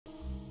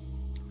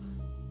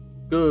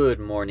Good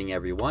morning,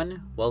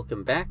 everyone.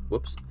 Welcome back.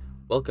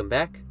 Welcome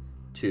back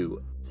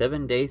to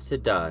 7 Days to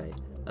Die.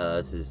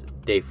 This is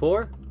day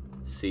 4,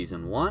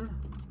 season 1,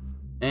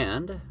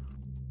 and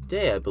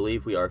today I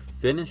believe we are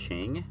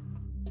finishing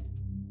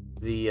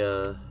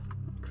the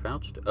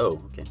crouched.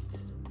 Oh, okay.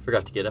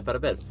 Forgot to get up out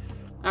of bed.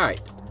 All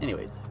right.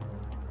 Anyways,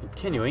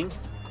 continuing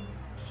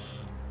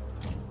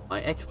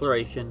my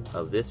exploration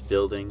of this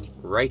building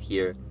right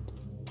here,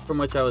 from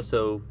which I was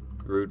so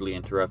rudely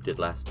interrupted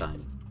last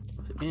time.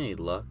 Was it any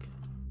luck?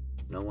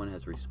 No one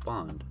has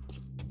respawned.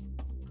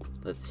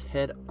 Let's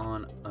head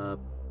on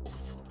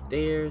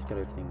upstairs. Got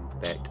everything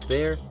back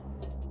there.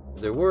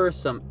 There were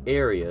some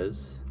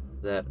areas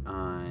that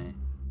I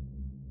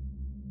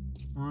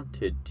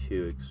wanted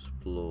to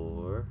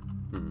explore.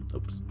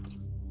 Oops.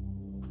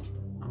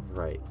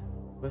 Alright.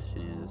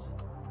 Question is,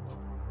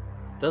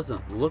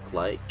 doesn't look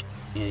like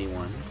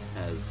anyone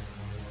has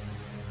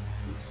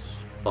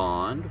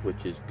spawned,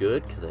 which is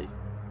good because I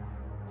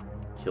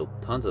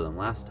killed tons of them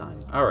last time.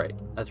 Alright,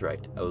 that's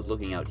right. I was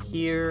looking out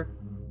here.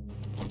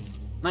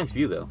 Nice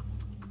view, though.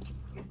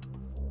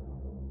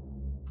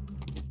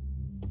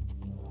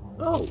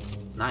 Oh,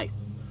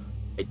 nice.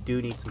 I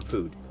do need some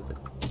food, because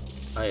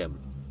I am,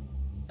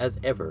 as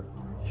ever,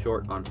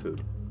 short on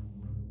food.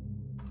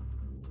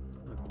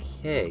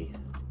 Okay.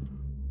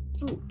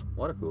 Ooh,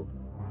 water cool.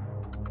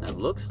 That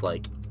looks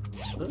like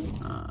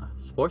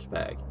sports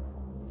bag.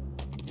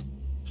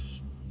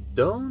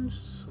 Stone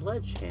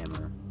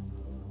sledgehammer.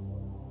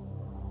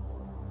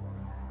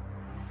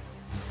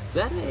 Is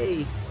that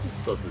a... What's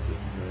supposed to be?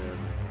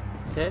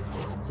 Okay,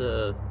 it's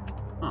a...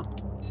 Huh.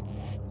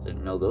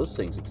 Didn't know those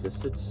things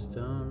existed.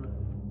 Stone...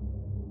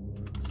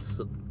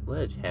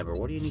 Sledgehammer.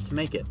 What do you need to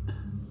make it?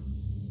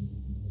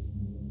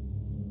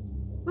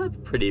 That's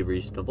pretty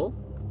reasonable.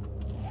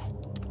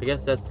 I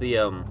guess that's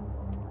the,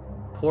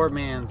 poor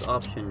man's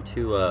option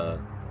to,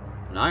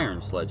 an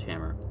iron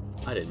sledgehammer.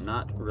 I did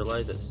not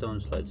realize that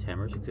stone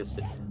sledgehammers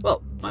existed.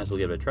 Well, might as well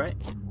give it a try.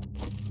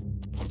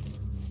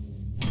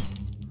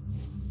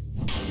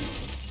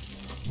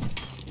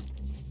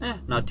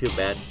 Not too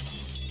bad.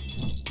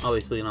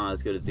 Obviously not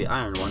as good as the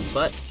iron one,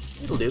 but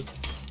it'll do.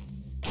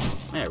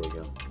 There we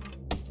go.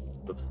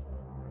 Whoops.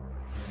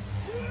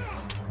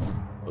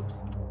 Whoops.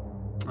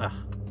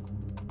 Ah.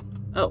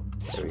 Oh,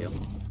 there we go.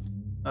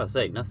 Oh,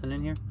 say, nothing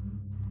in here?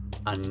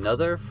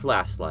 Another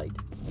flashlight.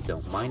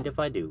 Don't mind if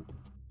I do.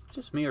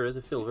 Just me, or does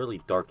it feel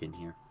really dark in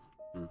here?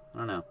 I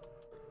don't know.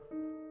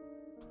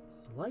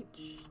 There's a light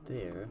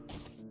there,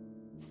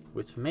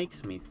 which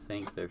makes me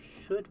think there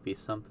should be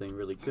something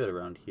really good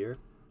around here.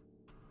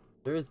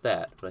 There is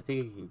that, but I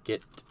think you can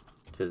get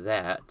to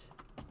that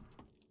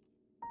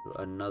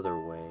another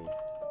way.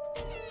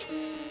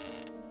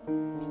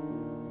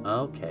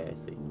 Okay, I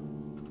see.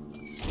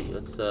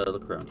 Let's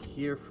look around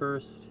here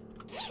first.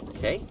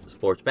 Okay,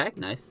 sports bag,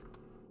 nice.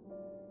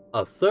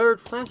 A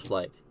third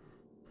flashlight.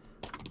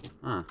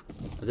 Huh.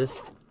 This.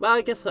 Well,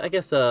 I guess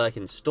I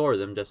can store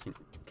them just in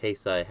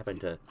case I happen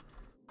to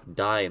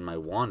die in my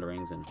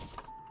wanderings and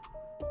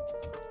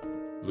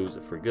lose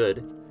it for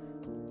good.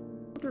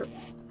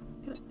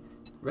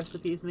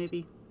 Recipes,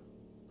 maybe?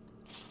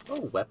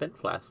 Oh, weapon,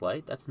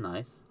 flashlight. That's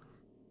nice.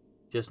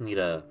 Just need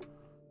a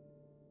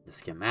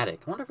schematic.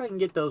 I wonder if I can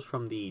get those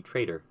from the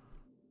trader.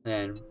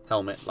 And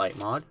helmet light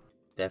mod.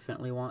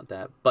 Definitely want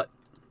that. But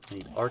I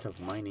need Art of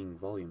Mining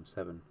Volume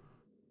 7.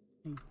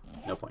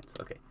 No points.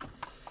 Okay.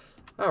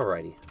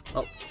 Alrighty.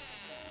 Oh.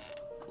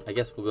 I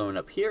guess we're going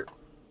up here.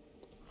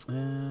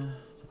 Don't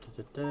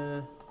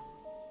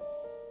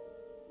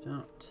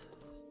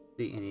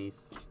see anything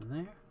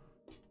there.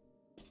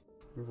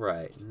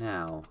 Right,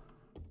 now.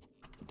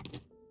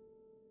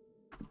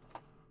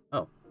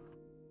 Oh.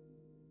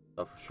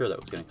 Thought for sure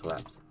that was going to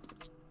collapse.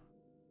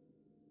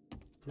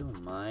 Still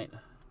might.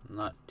 I'm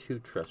not too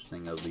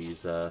trusting of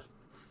these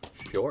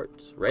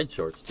shorts. Red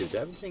shorts, too. Do I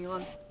have anything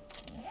on? I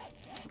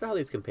wonder how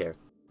these compare.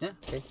 Yeah,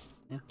 okay.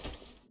 Yeah.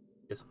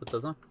 Just put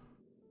those on.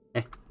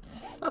 Eh.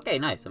 Okay,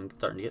 nice. I'm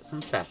starting to get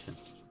some fashion.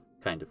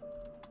 Kind of.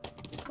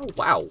 Oh,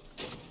 wow.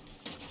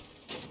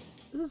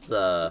 This is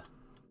a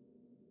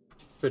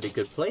pretty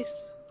good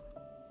place.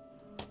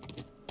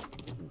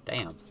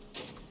 Damn.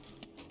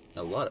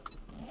 A lot of...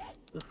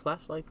 The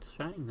flashlight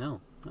shining? No.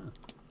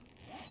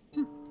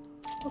 Huh.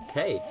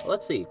 Okay,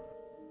 let's see.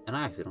 And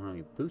I actually don't have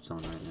any boots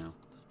on right now.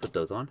 Let's put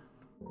those on.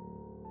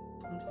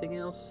 Anything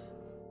else?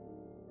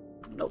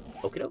 Nope.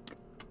 Okie doke.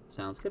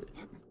 Sounds good.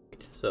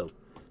 So,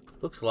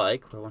 looks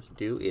like what I want to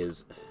do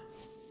is...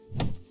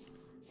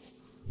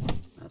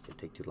 That's gonna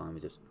take too long.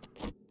 Just...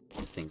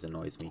 This thing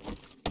annoys me.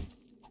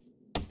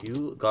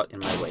 You got in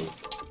my way.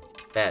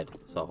 Bad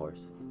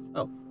sawhorse.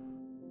 Oh.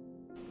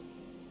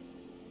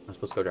 I'm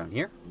supposed to go down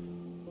here?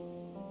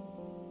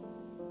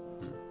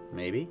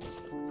 Maybe?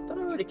 I thought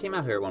I already came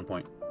out here at one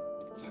point.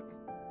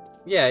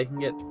 Yeah, you can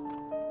get...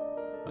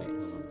 Wait,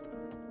 hold on.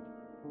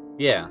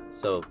 Yeah,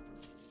 so...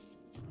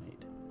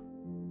 Wait.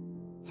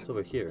 It's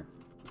over here.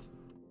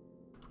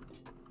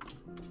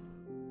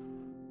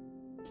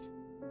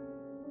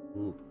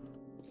 Ooh.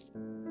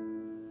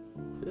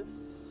 Is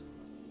this...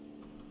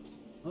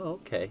 Oh,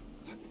 okay.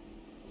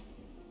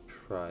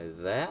 Try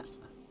that.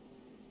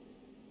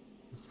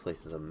 This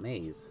place is a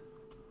maze.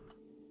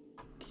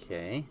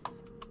 Okay.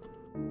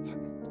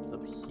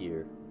 Up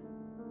here.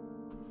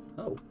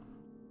 Oh.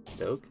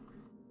 Joke.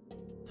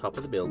 Top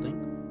of the building.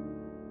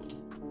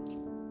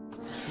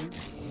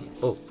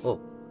 Oh, oh.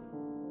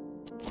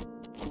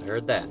 I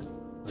heard that.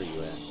 Where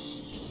you at?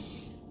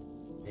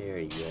 There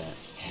you at.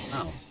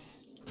 Oh.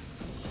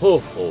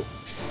 Oh, oh.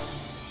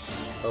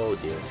 Oh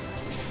dear.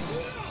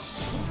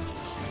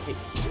 Hey.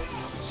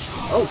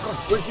 Oh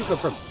gosh, where did you come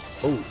from?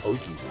 Oh, oh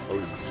jeez. Oh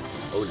no.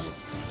 Oh no.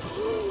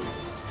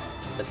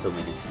 That's so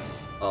many.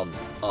 Oh no.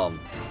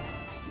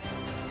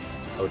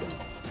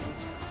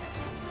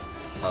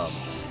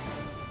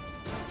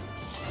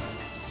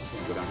 Can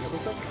we go down here real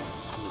quick?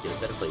 Let me get a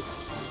better place.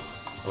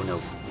 Oh no.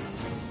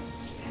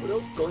 Oh no,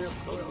 go here.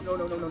 Oh no, no,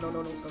 no, no, no, no,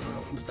 no, no, no,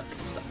 no. I'm stuck.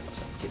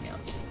 Get me out.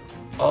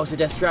 Oh, it's a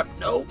death trap.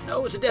 No,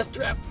 no, it's a death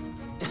trap.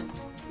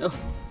 No.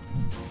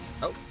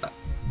 Oh.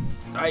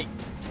 Die.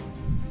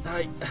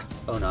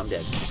 Oh no, I'm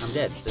dead. I'm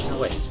dead. There's no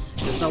way.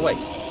 There's no way.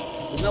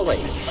 There's no way.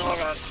 Oh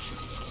god.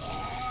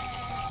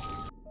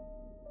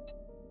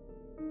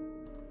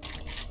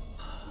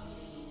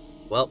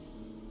 Well.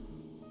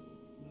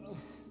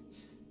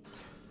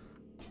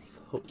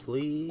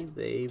 Hopefully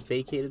they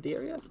vacated the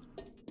area.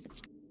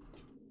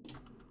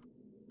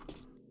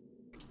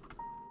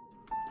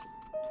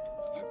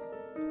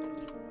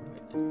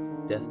 Alright,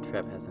 the death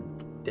trap hasn't...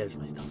 There's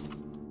my stuff.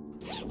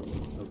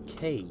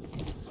 Okay.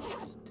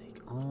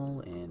 Take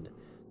all and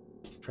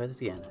try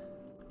this again.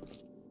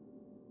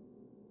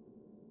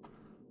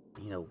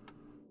 You know...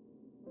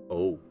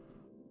 Oh.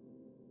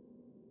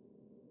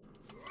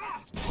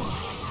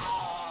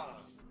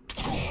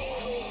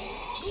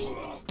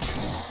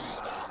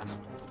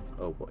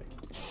 Oh boy.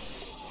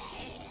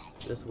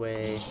 This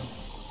way.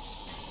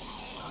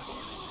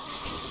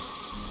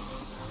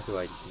 How do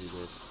I do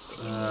this?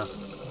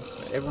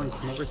 Everyone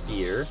come over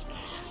here.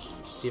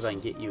 See if I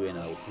can get you in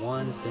a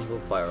one single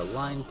fire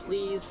line,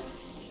 please.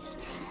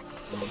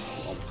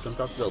 Oh, jumped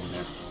off the building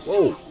there.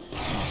 Whoa!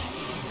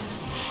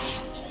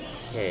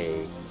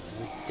 Okay,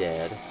 you're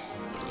dead.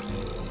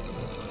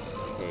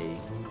 Okay, you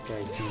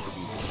guys seem to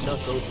be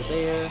stuck over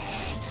there.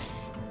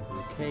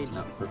 Okay,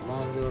 not for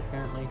long though,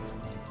 apparently.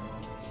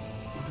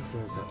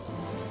 There's a...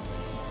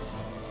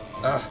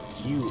 Ah,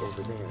 you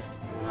over there.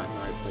 You're not in the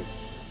right place.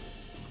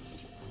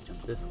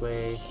 Jump this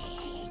way.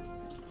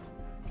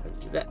 Try to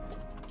do that.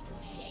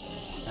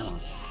 Come on.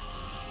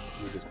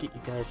 We'll just get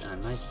you guys in a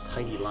nice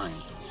tidy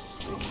line.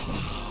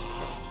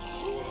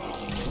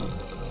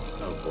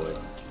 Oh boy.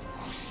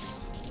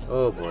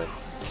 Oh boy.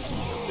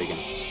 Big one.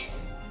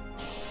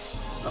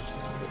 Oh,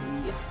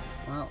 yeah.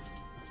 Well.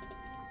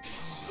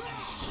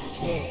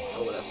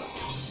 Oh, that's not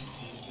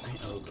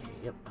good. Okay,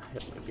 yep.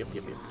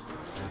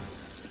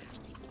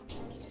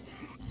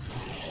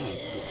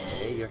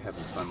 Okay, you're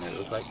having fun there, it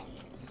looks like.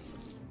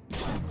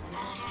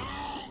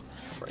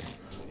 Right.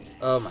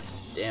 Oh, my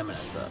stamina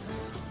sucks.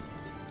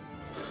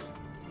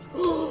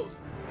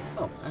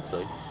 Oh,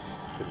 actually,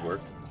 could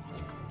work.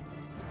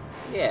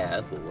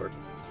 Yeah, this will work.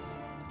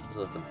 Just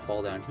let them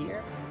fall down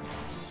here.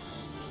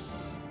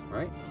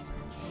 Right?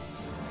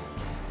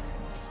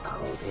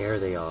 Oh, there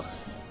they are.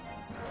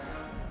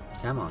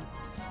 Come on.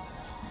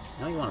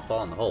 Now you want to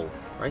fall in the hole.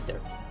 Right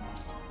there.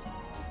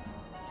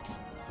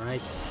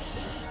 Right.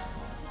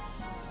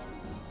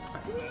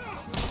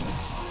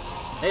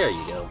 There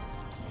you go.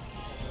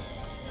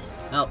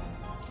 Now,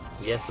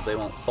 guess that they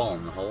won't fall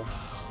in the hole.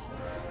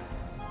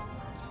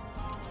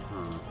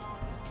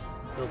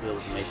 They'll be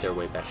able to make their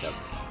way back up.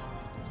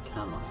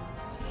 Come on.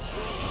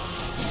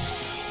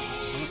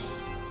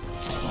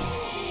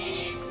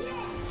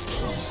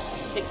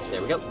 Hey,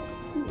 there we go.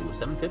 Ooh,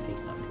 750.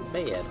 Not too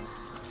bad.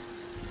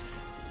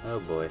 Oh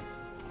boy.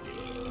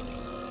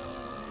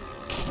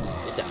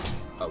 Get down.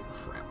 Oh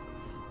crap.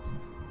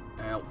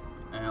 Ow.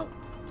 Ow.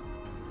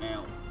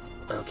 Ow.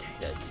 Okay,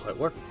 that didn't quite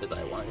work as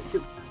I wanted it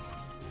to.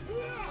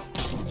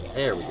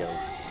 There we go.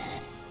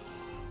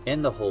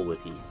 In the hole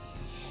with you.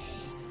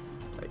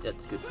 Alright,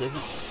 that's good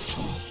position.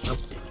 Nope.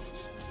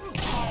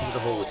 Into the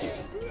hole with you.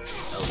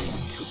 Oh,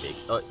 too big.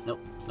 Oh, nope.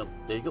 Nope.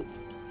 There you go.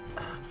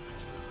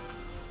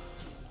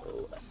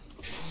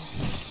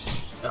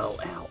 Oh,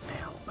 ow,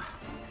 ow.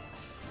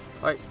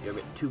 Alright, you're a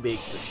bit too big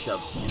to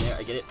shove in there.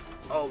 I get it.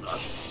 Oh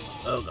gosh.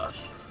 Oh gosh.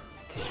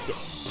 Okay, get.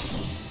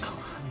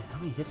 Oh, man, how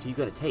many hits are you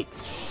gonna take?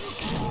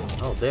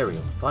 Oh, there we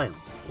go. Finally.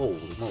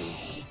 Holy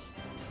moly.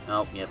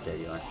 Oh, yep, there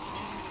you are.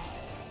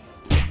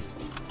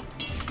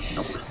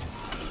 Nope.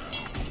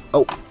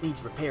 Oh,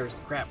 needs repairs.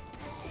 Crap.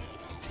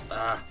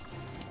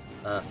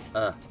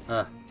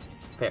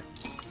 Repair.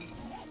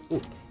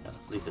 Ooh, at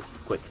least it's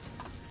quick.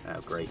 Oh,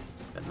 great.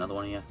 Got another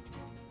one of you.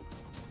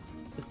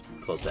 Just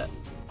close that.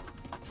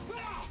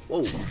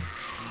 Whoa.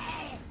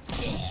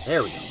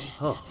 There we go.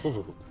 Oh,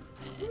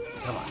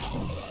 come on.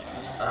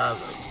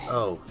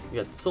 Oh, you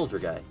got the soldier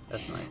guy.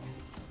 That's nice.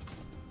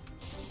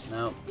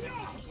 No.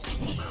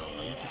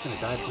 Are you just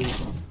gonna die,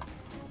 please?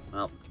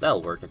 Well,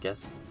 that'll work, I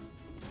guess.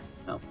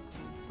 Oh.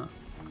 Huh.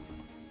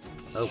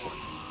 Oh boy.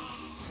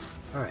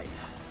 Alright.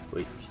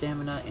 Wait for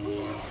stamina and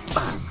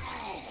bam!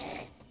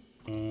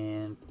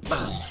 And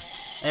bam!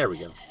 There we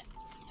go.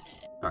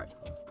 Alright.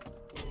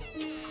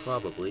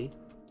 Probably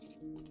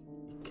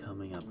be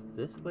coming up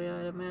this way,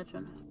 I'd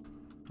imagine.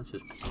 Let's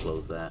just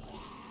close that.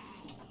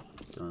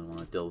 Don't want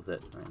to deal with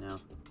it right now.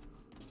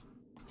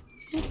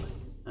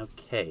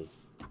 Okay.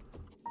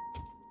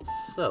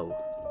 So,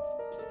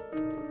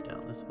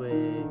 down this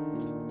way.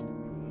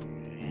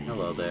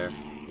 Hello there.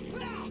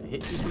 Can I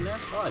hit you from there?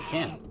 Oh, I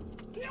can.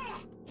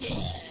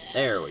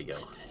 There we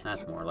go.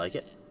 That's more like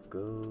it.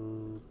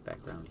 Go back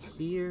around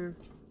here.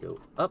 Go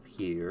up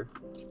here.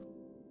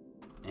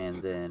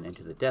 And then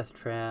into the death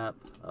trap.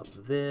 Up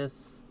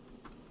this.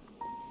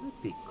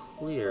 Might be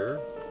clear.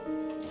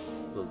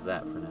 Close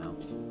that for now.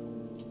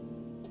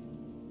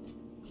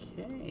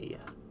 Okay.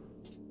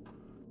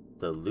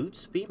 The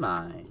loots be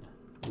mine.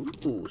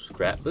 Ooh,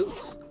 scrap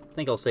boots. I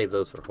think I'll save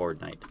those for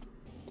Horde Night.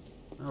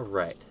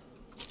 Alright.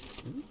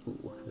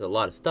 Ooh, there's a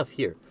lot of stuff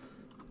here.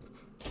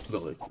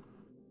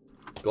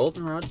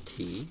 Goldenrod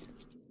tea.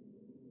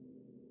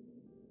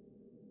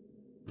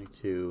 Me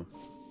too.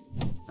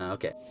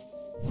 Okay.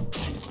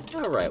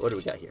 Alright, what do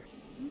we got here?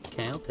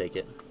 Okay, I'll take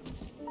it.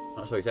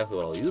 Not sure exactly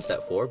what I'll use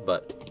that for,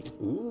 but...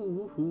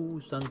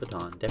 Ooh, stun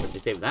baton.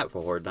 Definitely saving that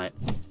for Horde Night.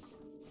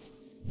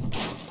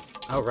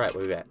 Alright,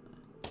 what do we got?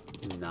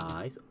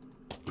 Nice.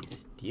 A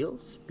steel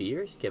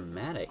spear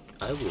schematic.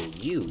 I will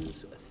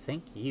use.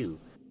 Thank you.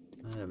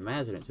 I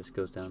imagine it just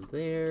goes down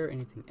there.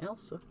 Anything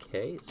else?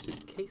 Okay.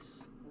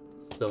 Suitcase.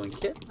 Sewing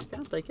kit. Okay,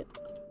 I'll take it.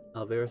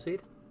 Alvera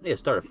seed. I need to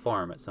start a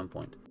farm at some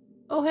point.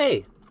 Oh,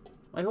 hey!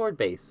 My horde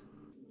base.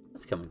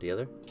 That's coming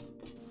together.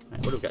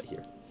 Alright, what do we got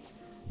here?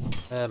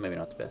 Maybe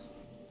not the best.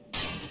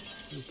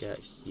 What do we got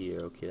here?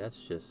 Okay, that's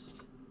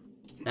just...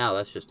 Now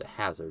that's just a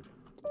hazard.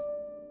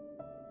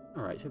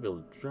 Alright, should be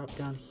able to drop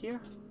down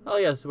here. Oh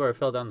yeah, this is where I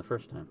fell down the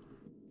first time.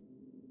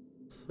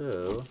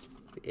 So,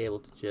 be able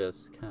to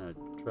just kind of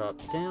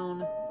drop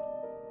down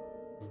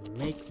and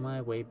make my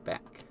way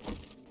back.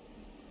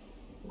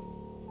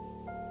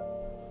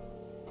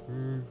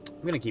 I'm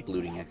gonna keep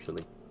looting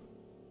actually.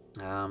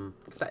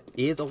 That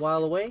is a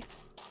while away.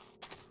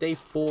 It's day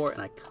 4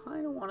 and I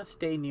kind of want to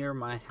stay near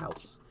my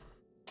house.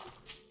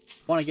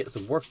 Want to get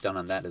some work done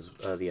on that as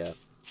the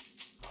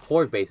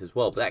horde base as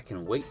well, but that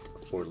can wait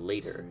for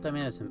later. I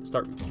managed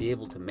to be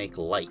able to make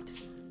light.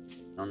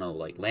 I don't know,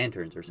 like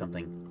lanterns or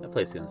something. That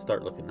place is gonna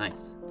start looking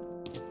nice.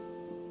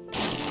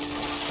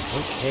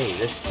 Okay,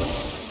 this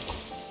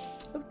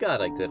place. I've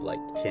got a good like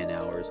 10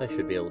 hours. I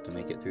should be able to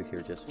make it through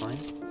here just fine.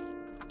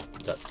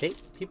 Duct tape.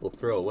 People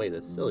throw away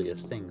the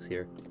silliest things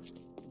here.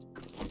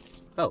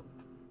 Oh.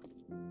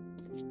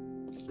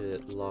 Is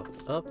it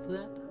locked up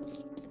then?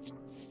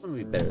 Wouldn't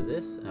be better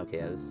this? Okay,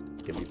 yeah, this is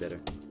gonna be better.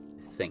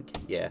 I think,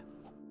 yeah.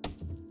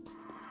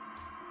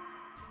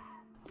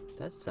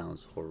 That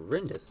sounds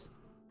horrendous.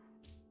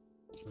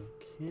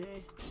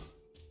 Okay.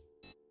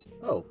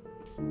 Oh.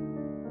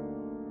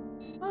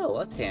 Oh,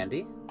 that's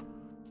handy.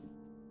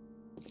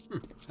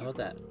 How about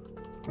that?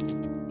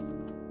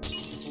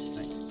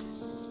 Nice.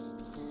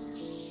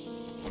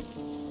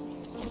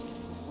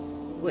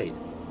 Wait.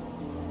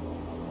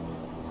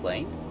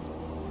 Plane?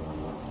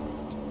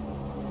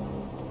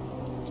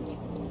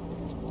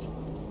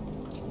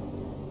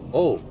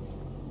 Oh!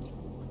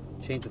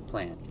 Change of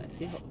plan. Can I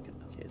see how...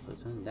 Okay, so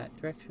it's in that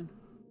direction?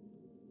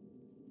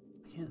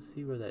 I can't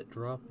see where that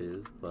drop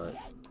is, but...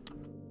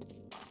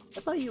 I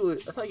thought you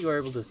were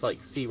able to,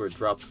 like, see where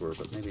drops were,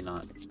 but maybe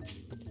not.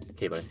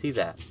 Okay, but I see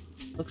that.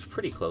 Looks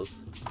pretty close.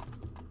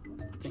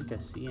 I don't think I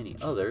see any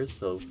others,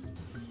 so...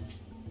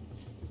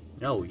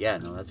 No, yeah,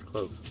 no, that's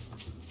close.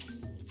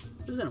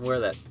 This isn't where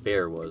that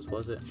bear was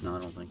it? No, I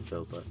don't think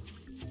so, but...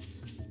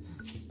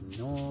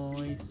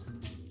 Noise.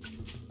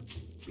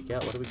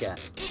 What do we got?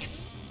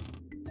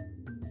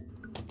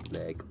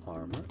 Leg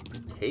armor.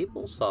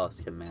 Table saw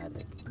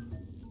schematic.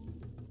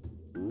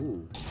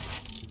 Ooh.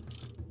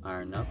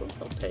 Iron knuckles,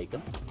 I'll take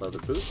them. Leather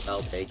boots,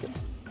 I'll take them.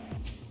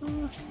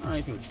 Not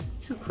anything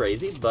too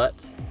crazy, but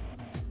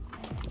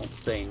won't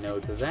say no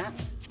to that.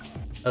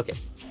 Okay.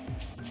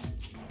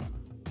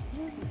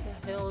 What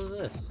the hell is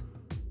this?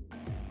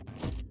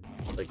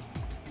 Like,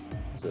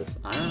 is this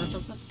iron or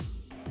something?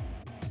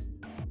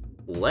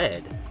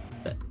 Lead?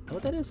 Is that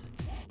what that is?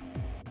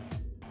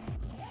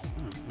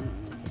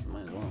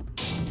 Might as well.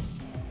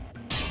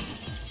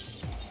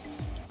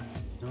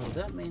 No, does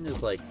that mean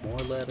there's like more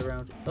lead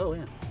around? Oh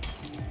yeah.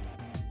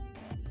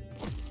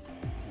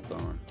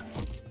 Hold on.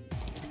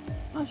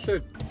 Not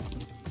sure.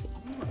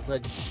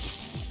 Lead.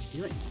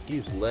 You might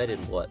use lead in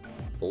what?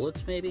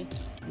 Bullets maybe?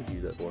 What do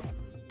you use that for?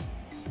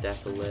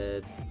 Stack of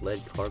lead.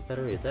 Lead card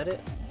battery. Is that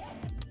it?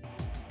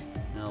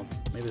 No.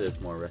 Maybe there's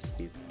more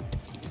recipes.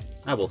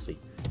 I will see.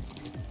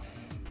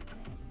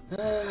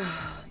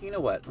 You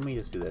know what? Let me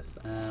just do this.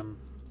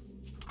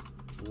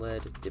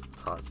 Lead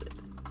deposit.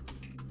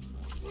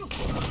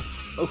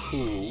 Oh,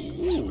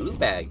 ooh, loot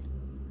bag.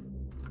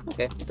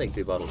 Okay, I'll take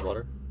 3 bottles of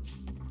water.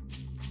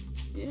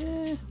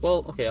 Yeah,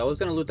 well, okay, I was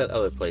gonna loot that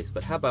other place,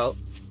 but how about,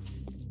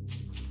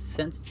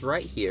 since it's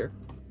right here,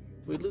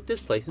 we loot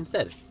this place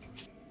instead.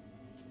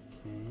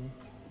 Okay.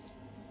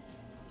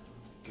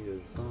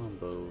 Here's a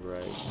Zombo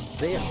right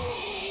there.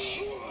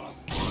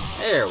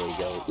 There we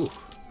go. Ooh,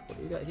 what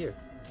do we got here?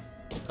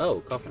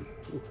 Oh, coffin.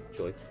 Ooh,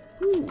 joy.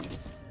 Ooh.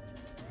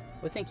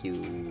 Well, thank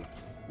you,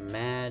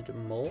 Mad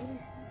Mole.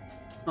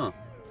 Huh.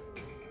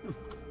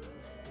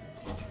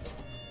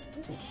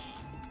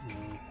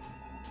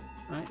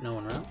 Alright, no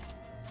one around.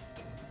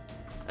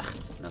 Ah,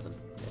 nothing.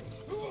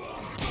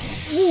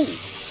 Ooh,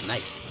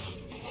 nice.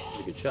 That's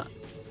a good shot.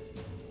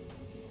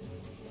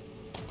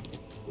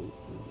 Ooh.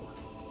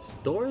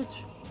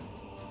 Storage?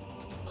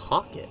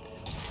 Pocket.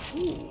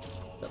 Ooh.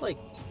 Is that like,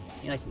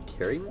 I can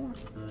carry more?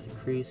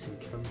 Decrease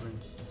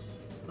encumbrance.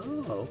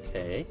 Oh,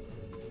 okay.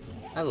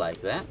 I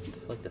like that.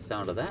 I like the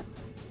sound of that.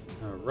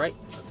 Alright,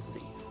 let's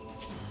see.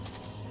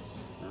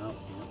 Oh,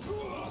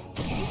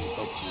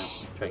 no.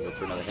 Try and go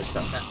for another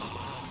headshot.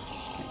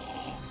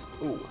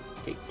 Ooh,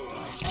 okay.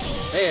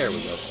 There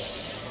we go.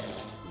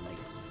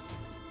 Nice.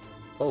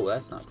 Oh,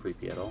 that's not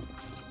creepy at all.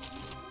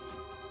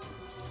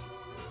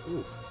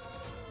 Ooh.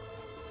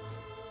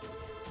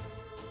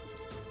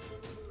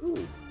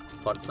 Ooh,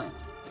 pot plant.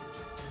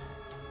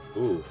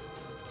 Ooh.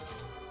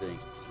 This ain't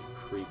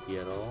creepy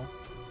at all.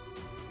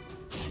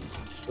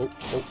 Oh,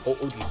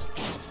 jeez.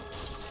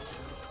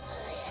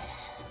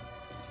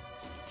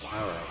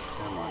 Alright,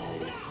 come on,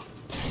 lady.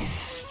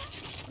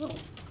 Oh,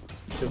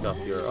 took off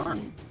your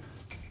arm.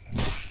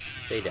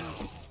 Stay down.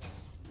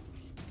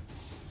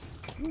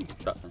 Ooh,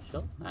 shotgun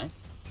shell, nice.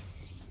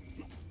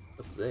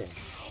 Up there.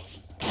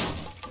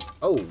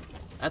 Oh,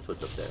 that's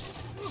what's up there.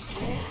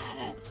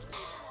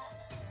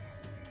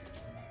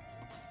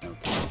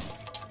 Okay.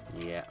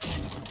 Yeah.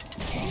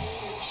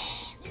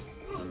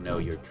 I know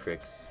your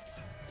tricks.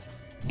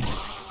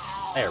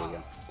 There we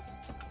go.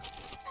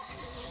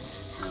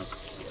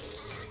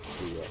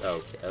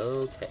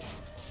 Okay.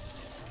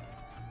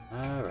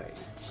 Alright.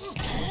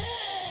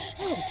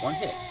 Oh, one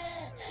hit.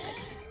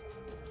 Nice.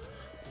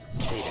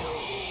 Stay down.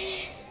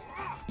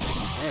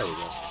 There we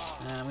go.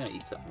 I'm gonna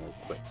eat something real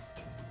quick.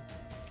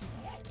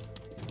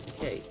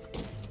 Okay.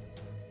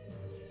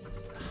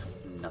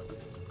 Nothing.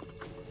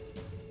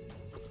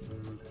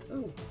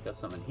 Oh, got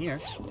something here.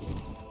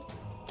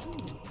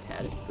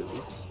 Padded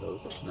food, so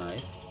that's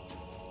nice.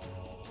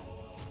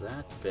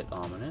 That's a bit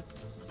ominous.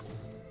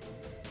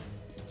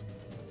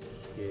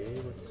 Okay,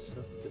 what's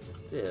up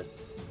with this?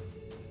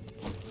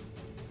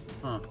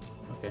 Huh,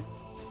 okay.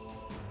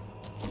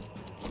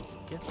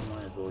 Guess I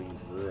might as well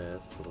use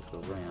this to look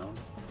around.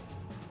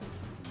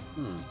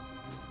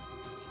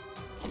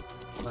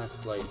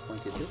 Flashlight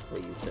pointed this way,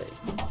 you say?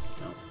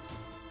 No.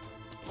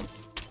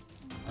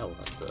 Oh,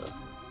 that's a...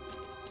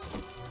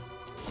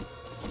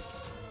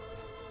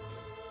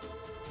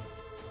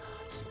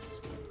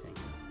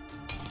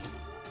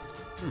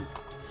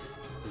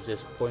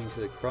 Just pointing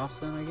to the cross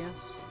then, I guess?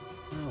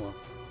 Oh well.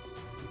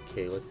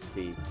 Okay, let's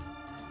see.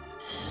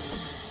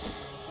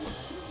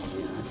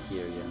 Yeah, I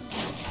hear ya.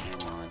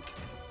 Come on.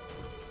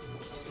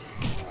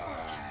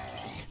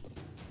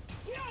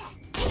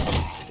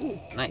 Ooh,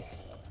 nice.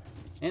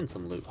 And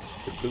some loot.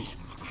 To boot.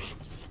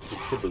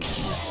 To boot.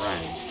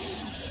 Right.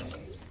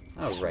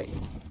 Alright.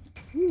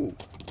 Ooh,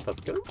 puff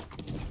goat.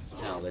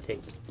 Now the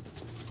tape.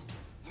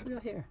 What do we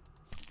got here?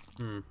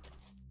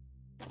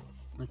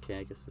 Okay,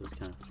 I guess it was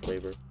kind of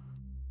flavor.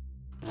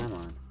 Come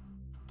on.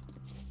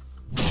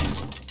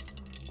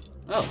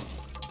 Oh!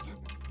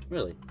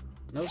 Really?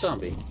 No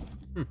zombie?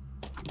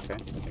 Okay,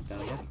 okay,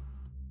 down again.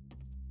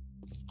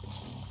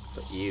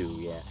 But you,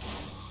 yeah.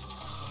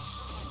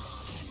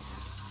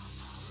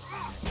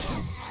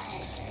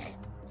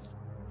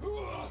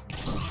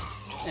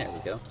 There we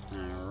go.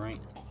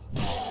 Alright.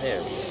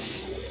 There we go.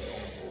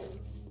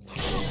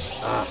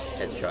 Ah,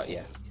 headshot,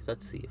 yeah.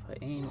 Let's see if I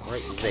aim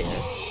right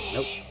there.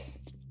 Nope.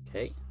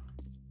 Okay.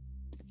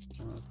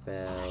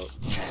 About...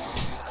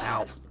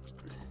 Ow!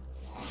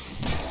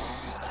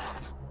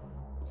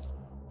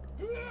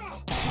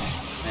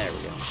 There we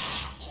go.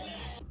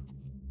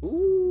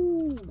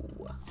 Ooh!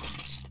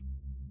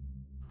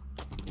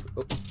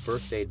 Oh,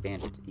 first aid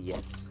bandage.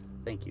 Yes.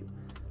 Thank you.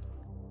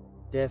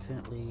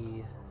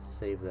 Definitely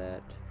save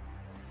that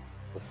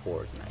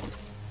before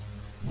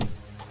night.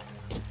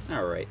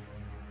 Alright.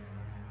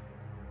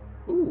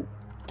 Ooh!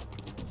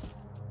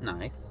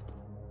 Nice.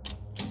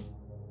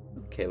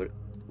 Okay, but...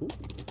 Ooh.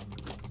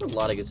 There's a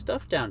lot of good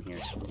stuff down here.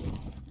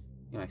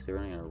 I'm actually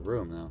running out of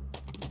room, though.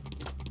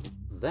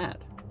 What's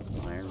that?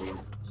 Iron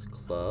Reinforced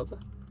Club.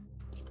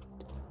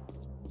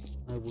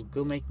 I will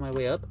go make my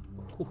way up.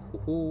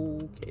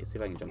 Okay, see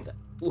if I can jump that.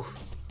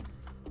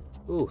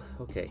 Ooh,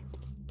 okay.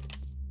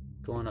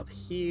 Going up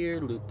here,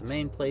 loot the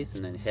main place,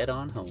 and then head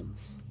on home.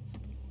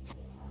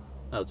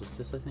 Oh, just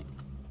this, I think?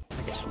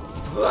 Okay.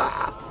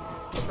 Ah!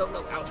 No,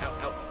 ow,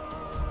 ow.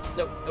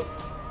 No.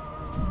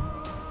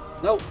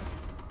 No!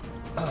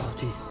 Oh,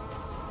 jeez.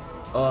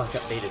 Oh, I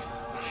got baited.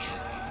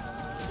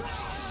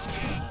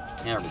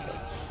 There we go.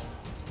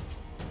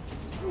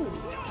 Ooh,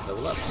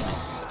 level up.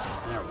 Nice.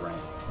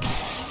 Alright.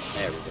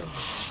 There we go.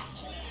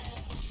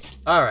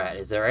 Alright,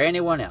 is there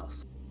anyone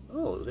else?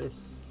 Oh, there's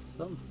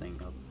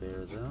something up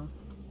there, though.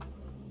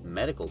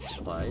 medical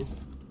supplies.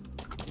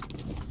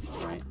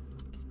 Alright.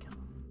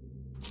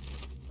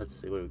 Let's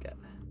see, what do we got?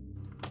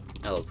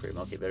 Hello, cream.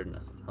 Okay, better than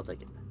nothing. I'll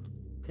take it.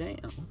 Okay,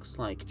 it looks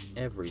like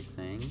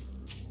everything.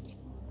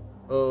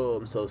 Oh,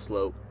 I'm so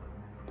slow.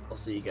 I'll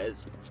see you guys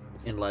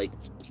in like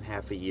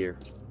half a year.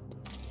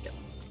 Yep.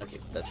 Okay,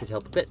 that should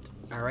help a bit.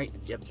 Alright,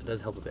 yep, it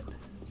does help a bit.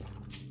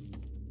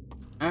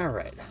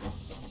 Alright.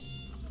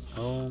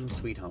 Home,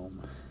 sweet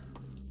home.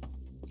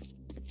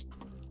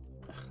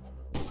 Ugh,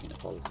 I'm gonna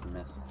call this a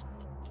mess.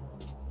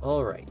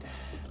 Alright,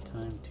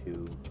 time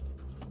to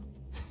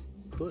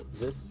put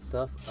this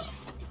stuff up.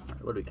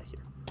 Alright, what do we got here?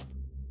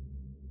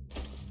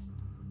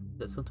 Is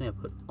that something I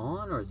put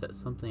on, or is that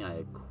something I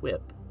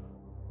equip?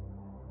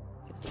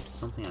 I guess it's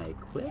something I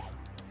equip?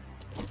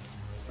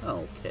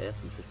 Oh, okay,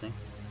 that's interesting.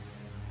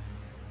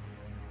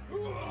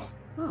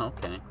 Oh,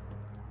 okay.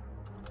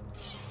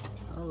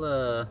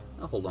 I'll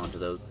hold on to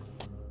those.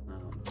 You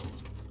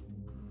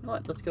know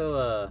what? Let's go.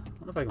 I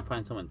wonder if I can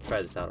find someone to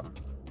try this out on.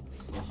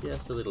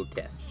 Just a little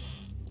test.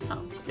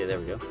 Oh, okay, there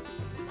we go.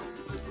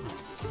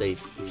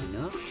 Safe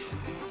enough.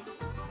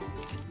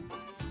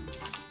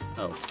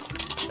 Oh,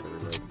 gotta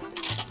reload.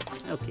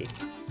 Okay,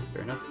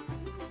 fair enough.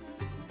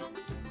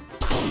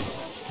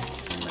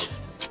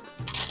 Nice.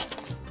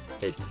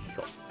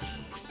 Headshot.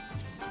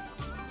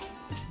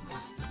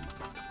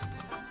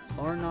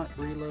 Or not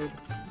reload?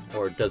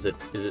 Or is it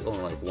only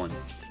like one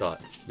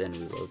shot, then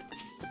reload?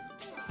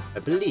 I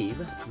believe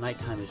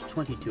nighttime is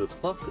 22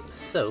 o'clock,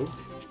 so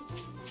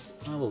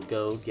I will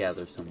go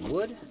gather some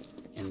wood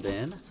and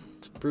then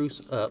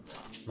spruce up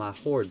my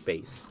horde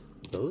base.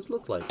 Those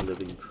look like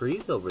living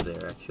trees over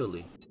there,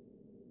 actually.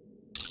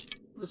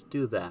 Let's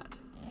do that.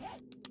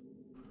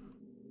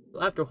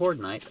 So after horde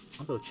night,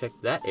 I'll go check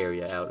that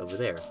area out over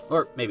there.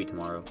 Or maybe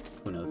tomorrow.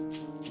 Who knows?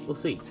 We'll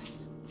see.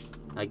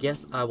 I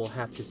guess I will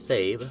have to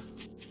save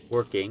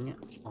working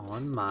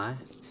on my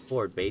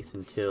horde base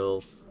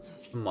until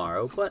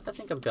tomorrow, but I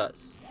think I've got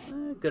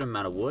a good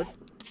amount of wood.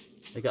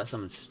 I got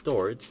some in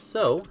storage,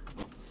 so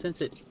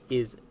since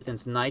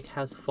night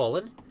has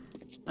fallen,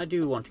 I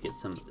do want to get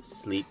some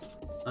sleep.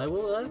 I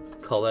will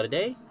call that a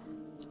day.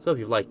 So if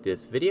you've liked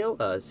this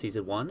video,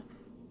 season 1,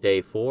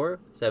 day 4,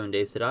 7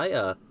 days to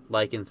die,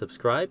 like and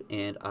subscribe,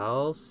 and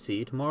I'll see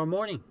you tomorrow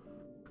morning.